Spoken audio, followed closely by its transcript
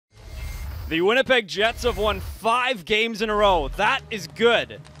The Winnipeg Jets have won 5 games in a row. That is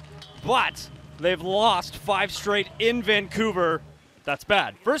good. But they've lost 5 straight in Vancouver. That's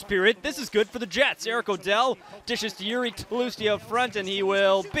bad. First period, this is good for the Jets. Eric O'Dell dishes to Yuri Tlusty up front, and he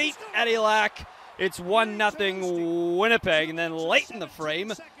will beat Eddie Lack. It's 1-0 Winnipeg. And then late in the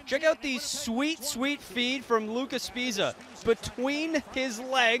frame, check out the sweet, sweet feed from Lucas Spiza. Between his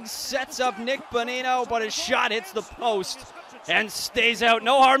legs, sets up Nick Bonino, but his shot hits the post and stays out.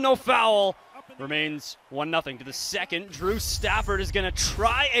 No harm, no foul. Remains 1-0 to the second. Drew Stafford is going to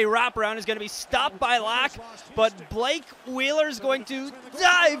try a wraparound. Is going to be stopped by Lack, but Blake Wheeler is going to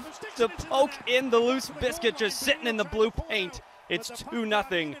dive to poke in the loose biscuit just sitting in the blue paint. It's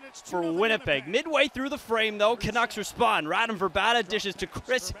 2-0 for Winnipeg. Midway through the frame, though, Canucks respond. Radim Vrbata dishes to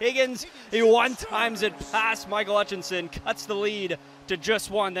Chris Higgins. He one-times it past Michael Hutchinson, cuts the lead to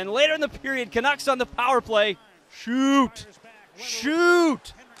just 1. Then later in the period, Canucks on the power play. Shoot!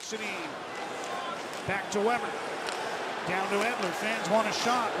 Shoot! Back to Weber. Down to Edler. Fans want a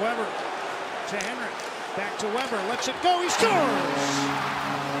shot. Weber to Henrik. Back to Weber. Lets it go. He scores!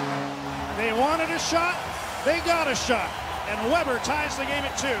 They wanted a shot. They got a shot. And Weber ties the game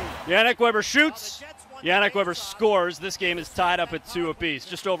at 2. Yannick Weber shoots. Yannick Weber scores. This game is tied up at 2 apiece.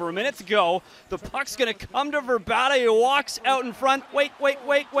 Just over a minute to go. The puck's going to come to Vrbata. He walks out in front. Wait.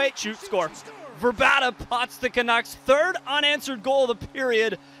 Shoot, score. Vrbata pots the Canucks' 3rd unanswered goal of the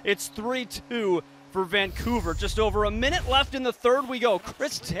period. It's 3-2 for Vancouver. Just over a minute left in the 3rd we go.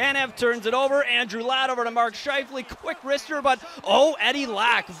 Chris Tanev turns it over. Andrew Ladd over to Mark Scheifele. Quick wrister, but Eddie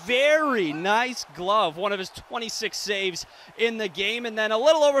Lack. Very nice glove. One of his 26 saves in the game. And then a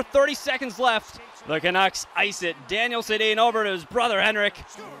little over 30 seconds left. The Canucks ice it. Daniel Sedin over to his brother Henrik.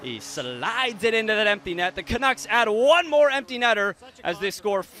 He slides it into that empty net. The Canucks add one more empty netter as they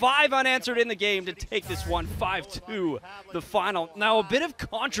score 5 unanswered in the game to take this one 5-2 the final. Now a bit of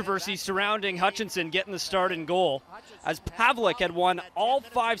controversy surrounding Hutchinson getting the start in goal, as Pavlik had won all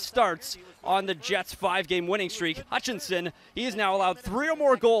 5 starts on the Jets' 5-game winning streak. Hutchinson, he has now allowed 3 or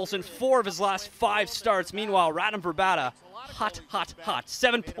more goals in 4 of his last 5 starts. Meanwhile, Radim Vrbata, hot.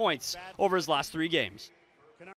 7 points over his last 3 games.